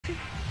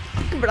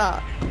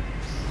bruh.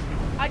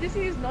 I just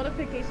see his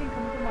notification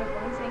coming from my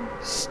phone saying,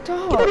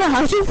 Stop.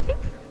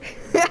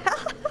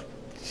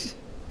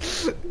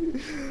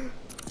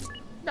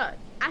 no,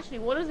 Ashley,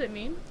 what does it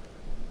mean?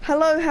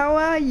 Hello, how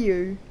are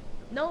you?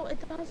 No, it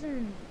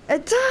doesn't.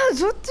 It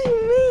does. What do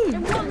you mean?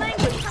 In what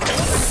language?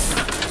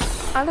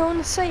 I don't want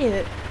to say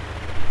it.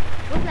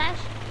 What's Ash?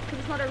 Because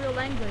it's not a real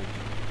language.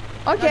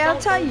 Okay, No, I'll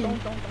tell you.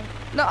 Don't.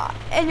 No,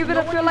 and you're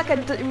gonna feel like a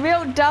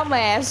real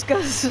dumbass,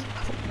 cause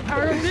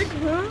Arabic,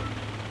 huh?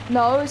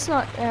 no, it's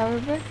not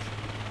Arabic.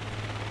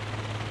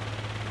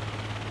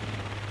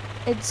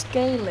 It's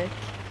Gaelic.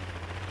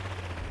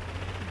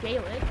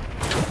 Gaelic?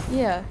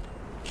 Yeah.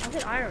 I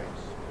said Irish.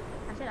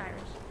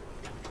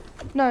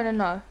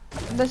 No.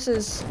 This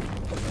is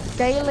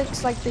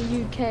Gaelic's like the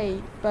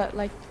UK, but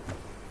like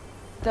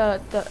the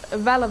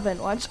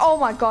irrelevant ones. Oh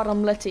my god,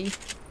 I'm litty.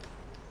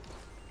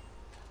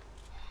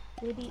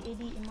 Itty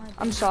in my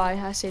I'm sorry,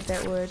 I said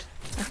that word.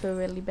 I feel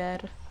really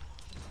bad.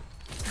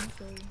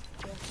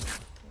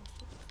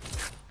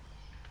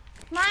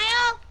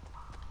 Smile!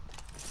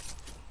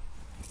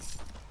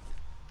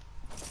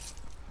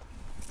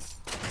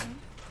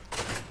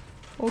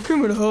 Oh,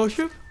 come here,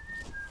 Harship.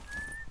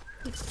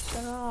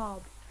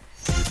 Stop.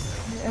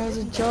 It was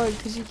a joke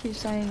because you keep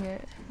saying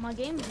it. My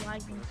game's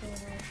lagging so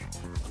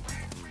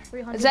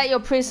hard. Is that your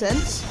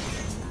present?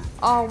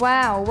 Oh,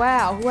 wow.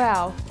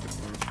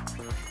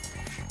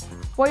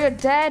 Well, your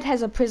dad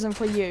has a present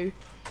for you.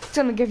 It's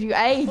gonna give you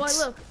AIDS. Boy,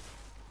 look.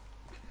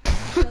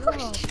 Shut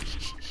up.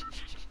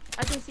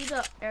 I can see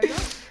the air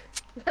gun.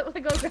 Let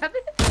me go grab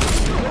it.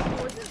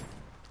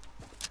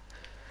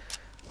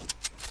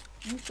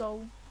 You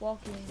go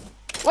walking.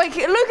 Wait,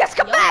 Lucas,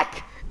 come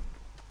back!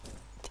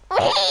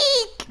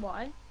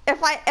 Why?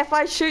 If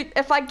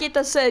I get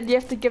this in, you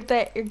have to give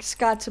that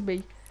scar to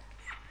me.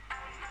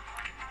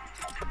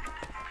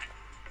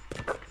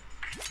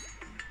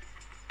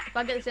 If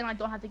I get this in, I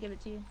don't have to give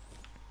it to you.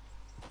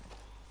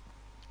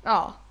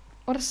 Oh,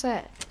 what is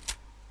that?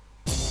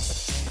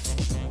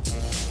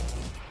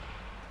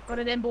 Got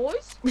it in,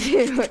 boys?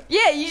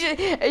 Yeah,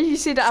 you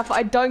said that if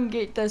I don't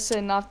get this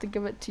in, I have to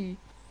give it to you.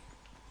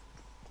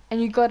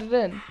 And you got it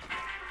in.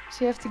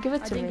 So you have to give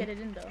it to me. I didn't get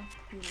it in though.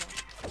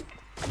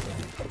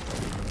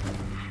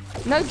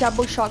 No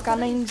double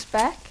shotgunning's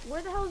back.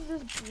 Where the hell is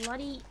this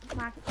bloody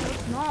pack? No,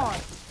 it's not.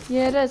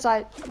 Yeah, it is.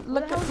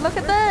 Look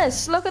at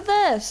this. Look at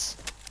this.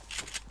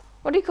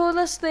 What do you call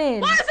this thing?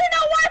 Why is there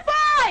no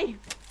Wi-Fi?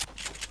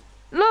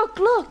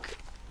 Look.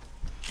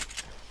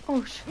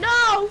 Oh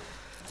no.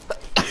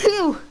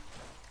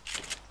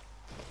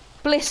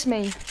 Bless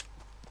me.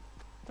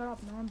 Shut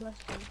up, no one bless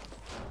you.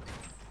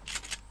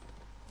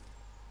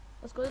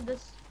 Let's go to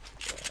this.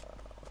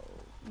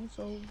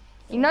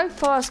 You know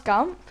Forrest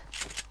Gump?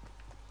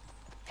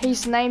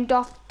 He's named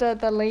after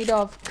the leader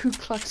of Ku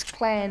Klux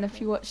Klan if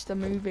you watch the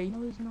movie.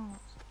 No, he's not.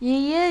 Yeah,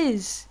 he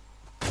is.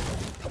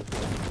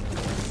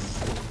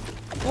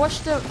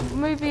 Watch the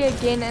movie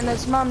again and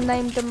his mum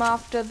named him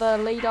after the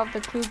leader of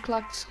the Ku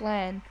Klux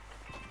Klan.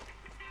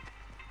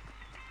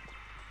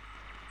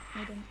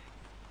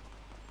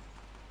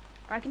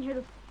 I can hear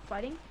the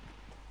fighting.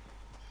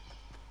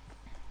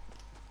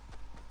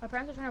 My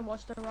parents are trying to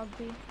watch the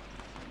rugby.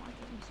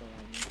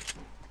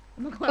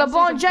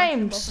 LeBron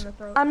James,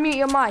 unmute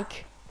your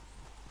mic.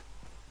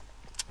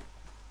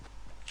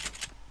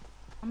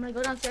 I'm gonna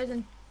go downstairs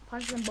and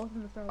punch them both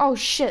in the throat. Oh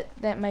shit,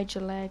 that made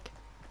you lag.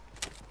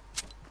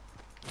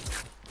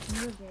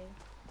 You're gay.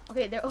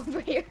 Okay, they're over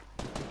here.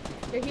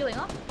 They're healing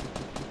up.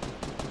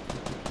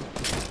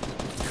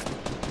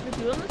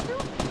 You're doing this too?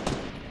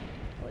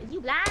 Oh, is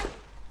you blind?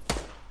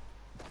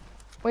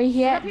 Where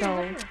he at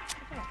though?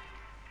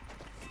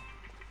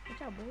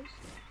 Watch out, boys.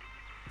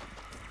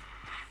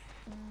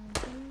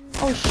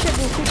 Oh shit,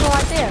 there's people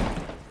right there.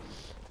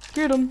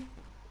 Get him.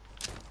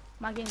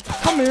 My game's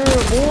Come here,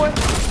 boy.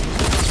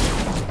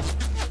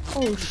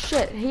 Oh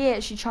shit, he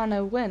actually trying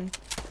to win.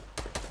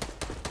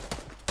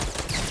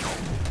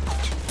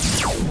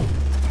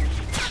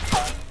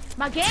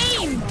 my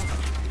game!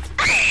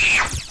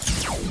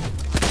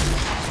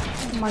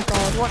 Oh my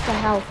god, what the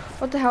hell?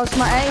 What the hell's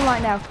my aim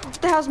right now?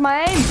 What the hell's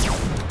my aim?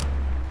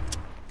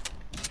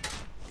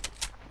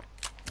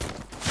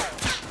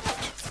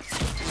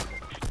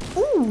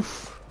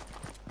 Oof.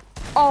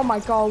 Oh my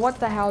god, what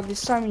the hell? There's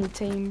so many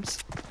teams.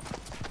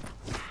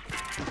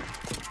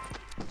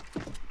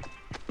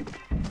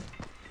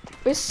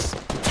 This...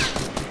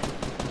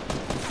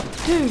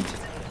 Dude.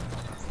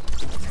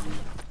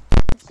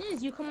 As soon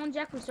as you come on,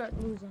 Jack, we start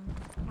losing.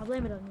 I'll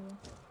blame it on you.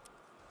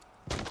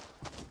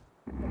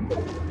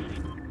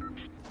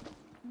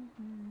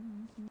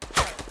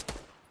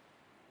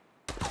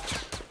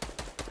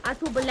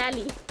 Atu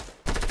Balali.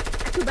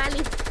 Atu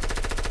Bali.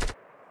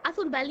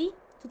 Atu Bali.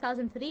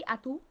 2003.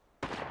 Atu.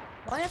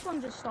 Why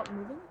everyone just stop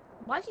moving?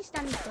 Why is he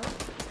standing still?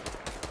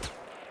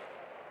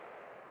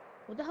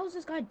 What the hell is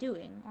this guy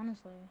doing,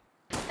 honestly?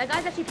 That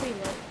guy's actually pretty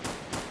low.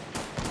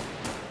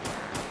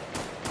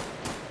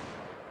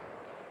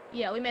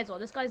 Yeah, we may as well.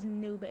 This guy's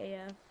noob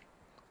AF.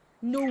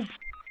 Noob.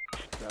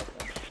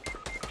 Okay.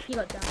 He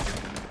got down.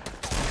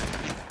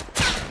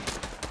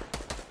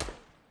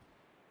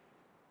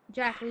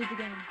 Jack, leave the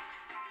game.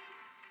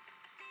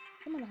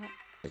 Come on,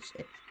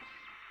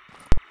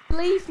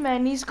 Leave,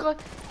 man. He's got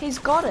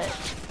it.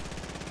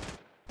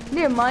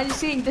 Never mind.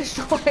 He's getting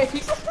destroyed.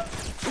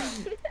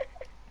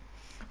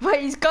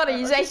 Wait, he's got it.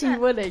 He's actually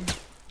winning.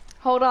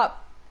 Hold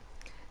up,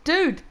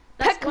 dude.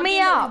 Pick me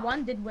up.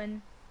 One did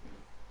win.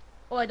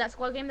 Oh, that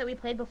squad game that we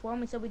played before,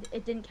 and we said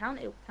it didn't count.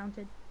 It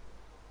counted.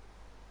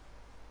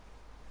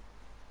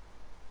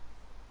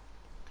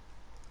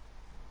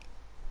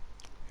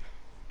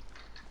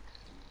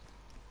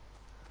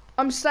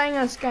 I'm staying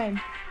in this game.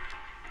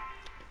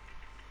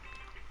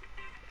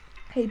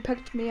 He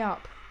picked me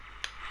up.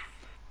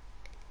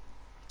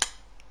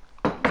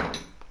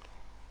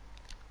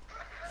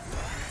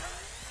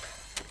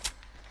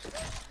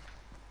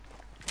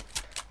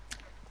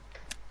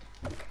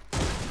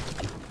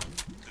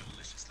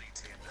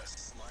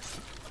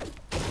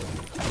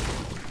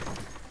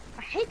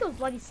 I hate those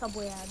bloody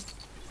Subway ads.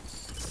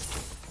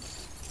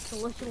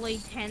 Deliciously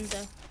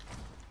tender.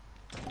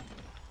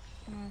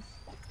 Nice.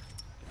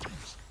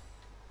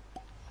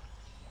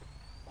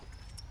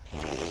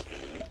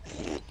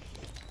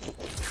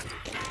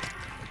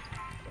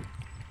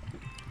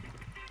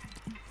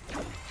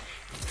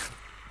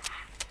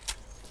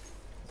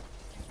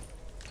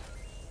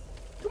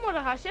 Come on,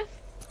 Hashif.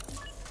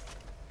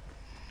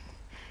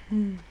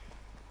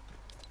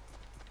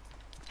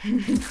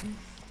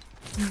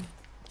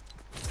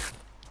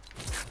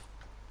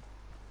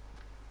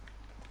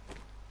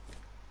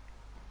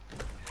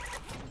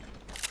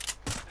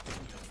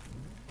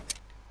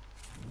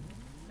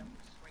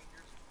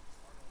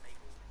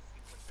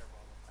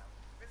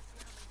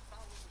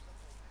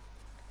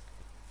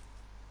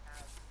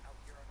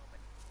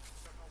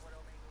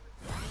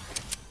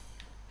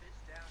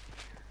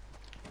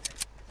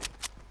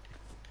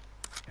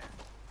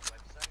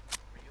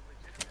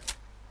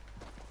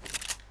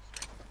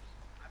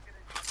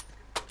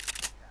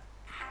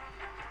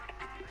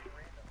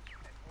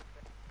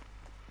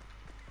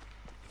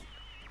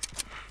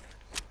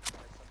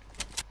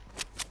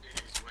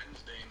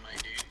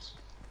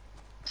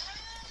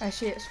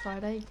 Actually, it's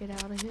Friday. Get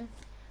out of here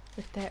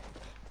with that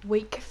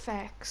weak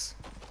facts.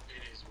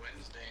 It is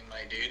Wednesday,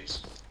 my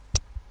dudes.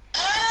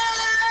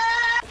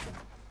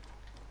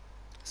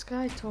 This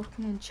guy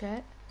talking in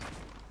chat.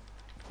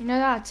 You know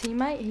that our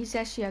teammate? He's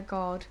actually a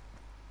god.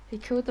 He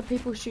killed the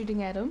people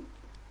shooting at him.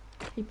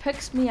 He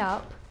picks me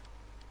up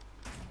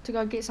to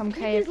go get some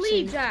KFC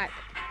Lead, Jack.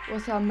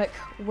 with a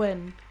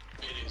McWin.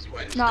 It is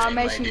Wednesday, No, I'm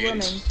my actually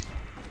dudes. winning.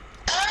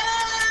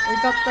 We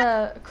got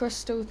the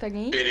crystal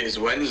thingy. It is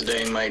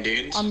Wednesday, my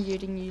dudes. I'm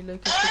muting you,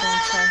 Lucas. You're going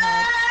so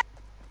hard.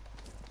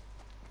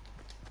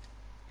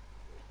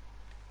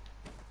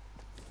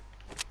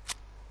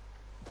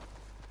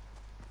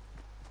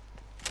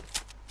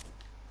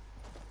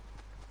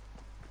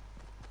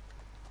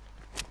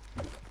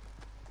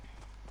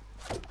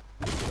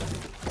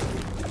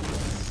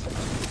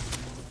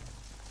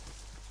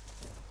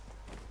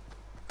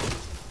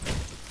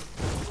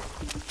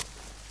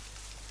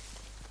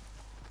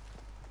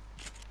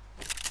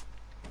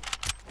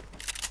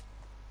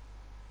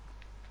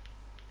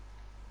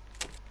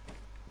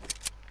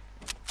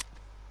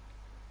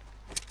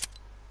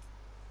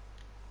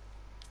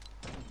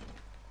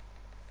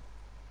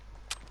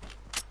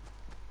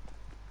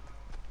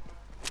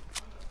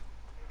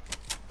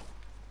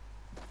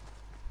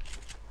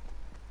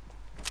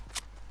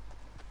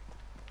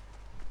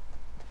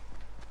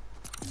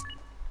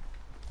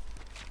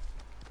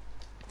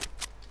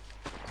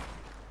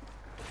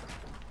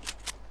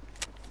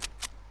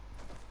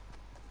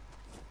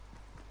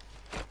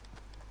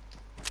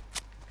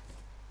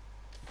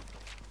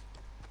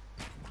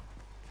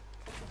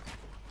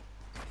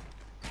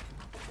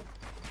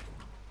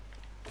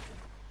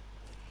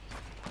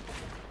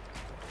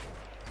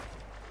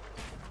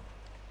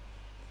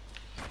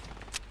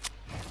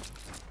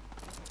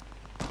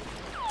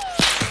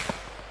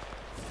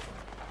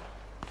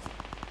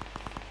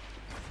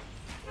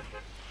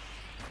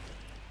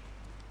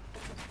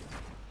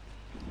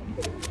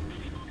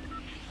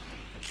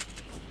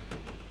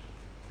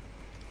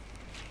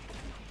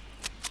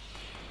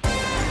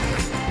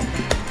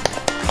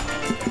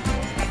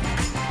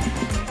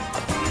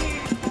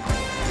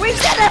 We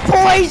did it,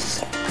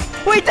 boys!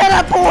 We did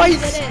it,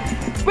 boys!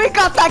 We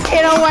got that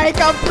kid away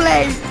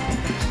complete!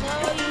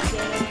 No, you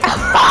didn't.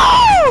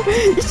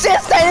 Oh!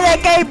 Just stay in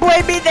the game,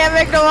 boy, me there,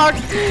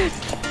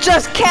 Victor.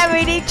 Just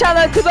carried each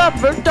other to the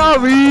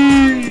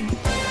victory!